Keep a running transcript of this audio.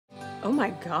Oh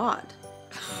my God.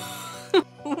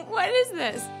 What is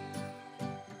this?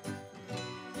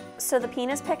 So the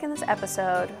penis pic in this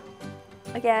episode,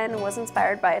 again, was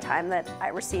inspired by a time that I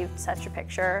received such a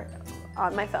picture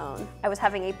on my phone. I was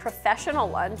having a professional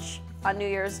lunch on New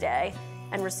Year's Day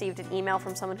and received an email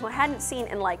from someone who I hadn't seen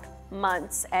in like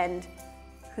months and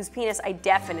whose penis I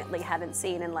definitely hadn't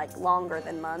seen in like longer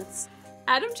than months.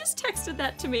 Adam just texted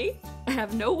that to me. I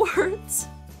have no words.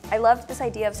 I loved this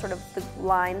idea of sort of the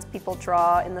lines people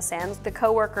draw in the sand. The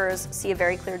coworkers see a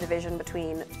very clear division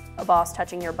between a boss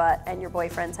touching your butt and your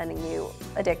boyfriend sending you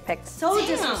a dick pic. So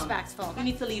disrespectful. You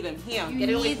need to leave him. Here, You get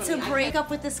it away need from to me. break up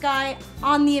with this guy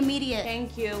on the immediate.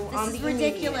 Thank you. This is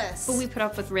ridiculous. But we put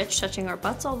up with Rich touching our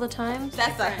butts all the time.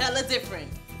 That's a hella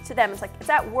different. To them, it's like, it's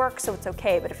at work, so it's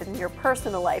okay, but if it's in your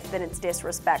personal life, then it's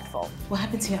disrespectful. What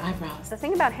happened to your eyebrows? The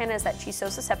thing about Hannah is that she's so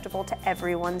susceptible to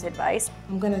everyone's advice.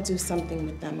 I'm gonna do something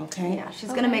with them, okay? Yeah,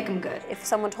 she's gonna make them good. If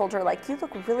someone told her, like, you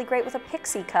look really great with a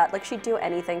pixie cut, like she'd do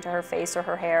anything to her face or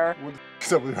her hair.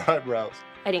 What's up with your eyebrows?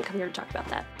 I didn't come here to talk about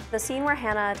that. The scene where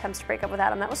Hannah attempts to break up with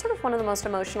Adam, that was sort of one of the most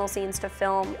emotional scenes to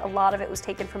film. A lot of it was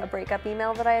taken from a breakup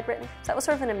email that I had written. So that was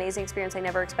sort of an amazing experience I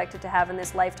never expected to have in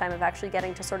this lifetime of actually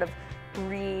getting to sort of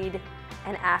read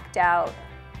and act out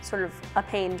sort of a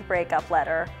pained breakup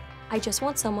letter. I just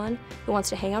want someone who wants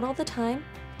to hang out all the time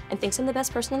and thinks I'm the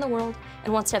best person in the world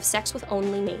and wants to have sex with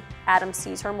only me. Adam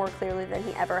sees her more clearly than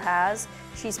he ever has.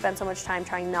 She spent so much time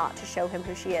trying not to show him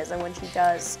who she is, and when she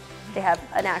does, they have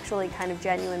an actually kind of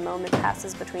genuine moment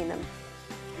passes between them.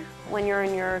 When you're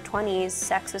in your 20s,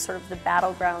 sex is sort of the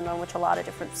battleground on which a lot of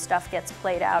different stuff gets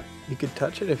played out. You could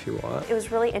touch it if you want. It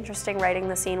was really interesting writing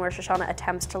the scene where Shoshana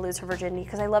attempts to lose her virginity,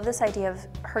 because I love this idea of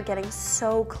her getting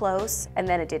so close and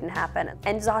then it didn't happen.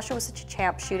 And Zasha was such a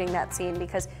champ shooting that scene,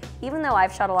 because even though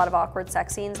I've shot a lot of awkward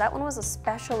sex scenes, that one was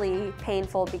especially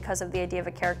painful because of the idea of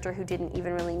a character who didn't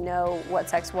even really know what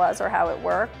sex was or how it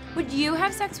worked. Would you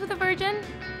have sex with a virgin?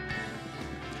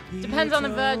 Depends on the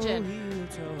virgin.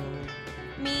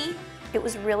 Me? It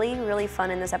was really, really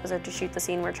fun in this episode to shoot the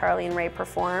scene where Charlie and Ray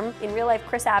perform. In real life,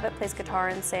 Chris Abbott plays guitar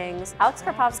and sings. Alex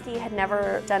Karpovsky had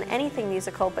never done anything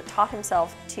musical, but taught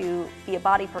himself to be a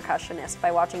body percussionist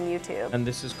by watching YouTube. And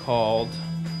this is called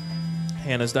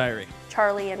Hannah's Diary.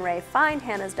 Charlie and Ray find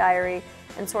Hannah's diary,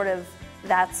 and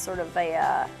that's sort of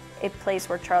a place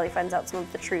where Charlie finds out some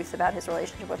of the truth about his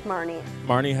relationship with Marnie.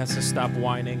 Marnie has to stop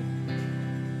whining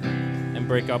and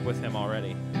break up with him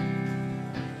already.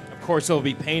 Of course it'll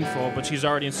be painful, but she's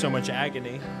already in so much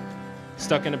agony,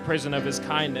 stuck in a prison of his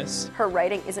kindness. Her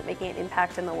writing isn't making an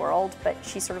impact in the world, but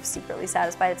she's sort of secretly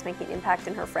satisfied it's making an impact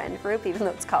in her friend group, even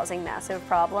though it's causing massive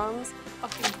problems.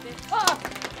 Fucking bitch. Ah!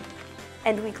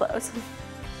 And we close.